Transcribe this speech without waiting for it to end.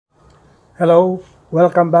Hello,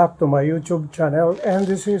 welcome back to my YouTube channel, and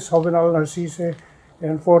this is Jovenal Narcisse,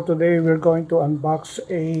 and for today we're going to unbox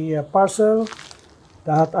a parcel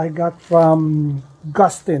that I got from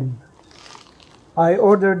Gustin. I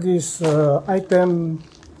ordered this item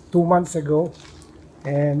 2 months ago,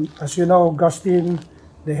 and as you know, Gustin,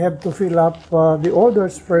 they have to fill up the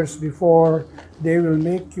orders first before they will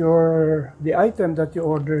make the item that you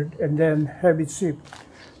ordered and then have it shipped.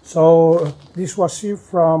 So this was shipped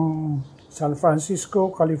from San Francisco,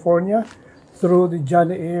 California, through the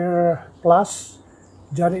Johnny Air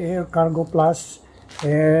Cargo Plus,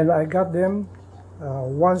 and I got them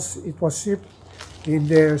once it was shipped in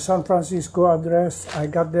their San Francisco address. I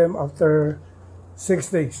got them after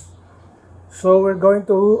 6 days. So we're going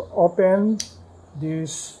to open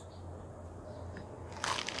this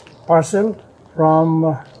parcel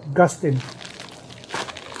from Gustin.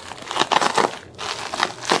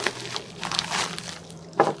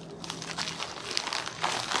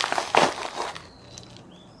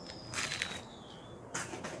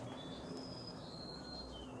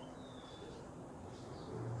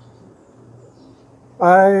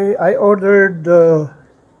 I ordered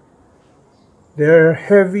their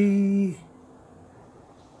heavy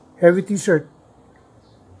t-shirt,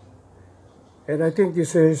 and I think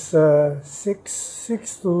this is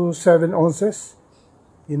 6 to 7 ounces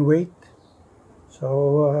in weight.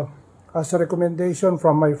 So as a recommendation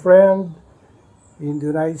from my friend in the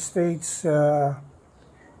United States,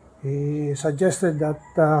 he suggested that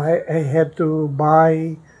I had to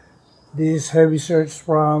buy these heavy shirts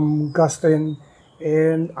from Gustin,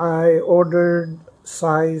 and I ordered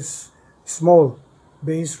size small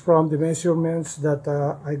based from the measurements that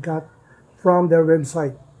I got from their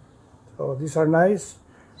website. So these are nice.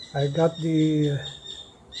 I got the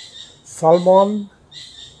salmon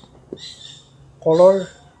color.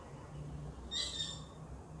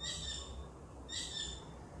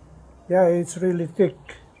 Yeah, it's really thick.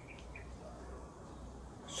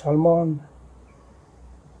 Salmon.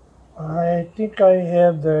 I think I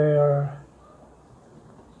have their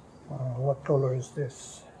what color is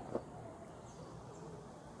this?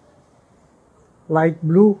 Light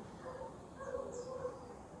blue.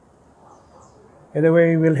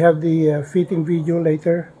 Anyway, we'll have the fitting video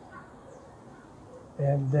later.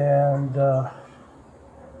 And then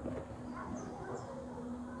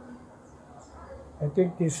I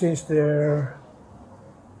think this is their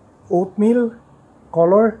oatmeal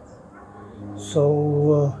color.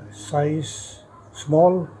 So size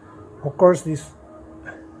small. Of course,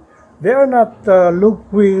 they are not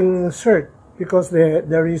loop wheel shirt because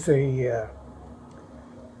there is a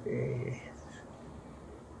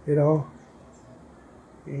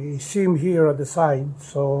seam here at the side.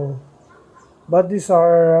 So, but these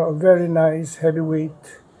are a very nice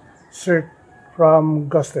heavyweight shirt from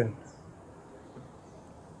Gustin.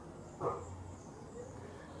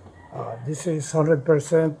 This is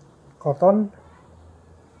 100% cotton.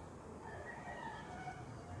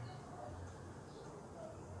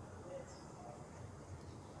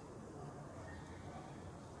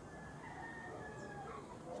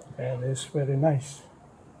 And it's very nice.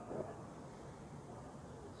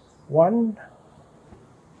 1,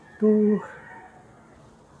 2,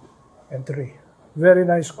 and 3. Very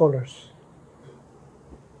nice colors.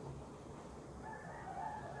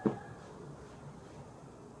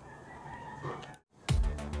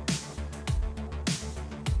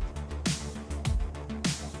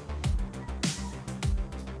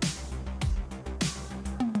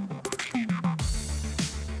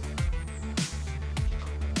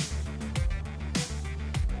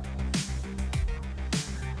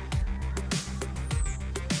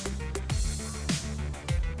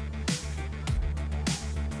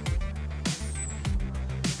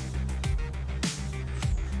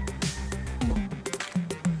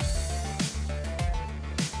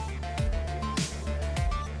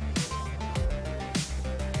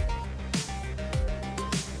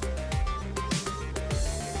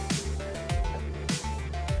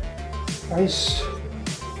 Nice.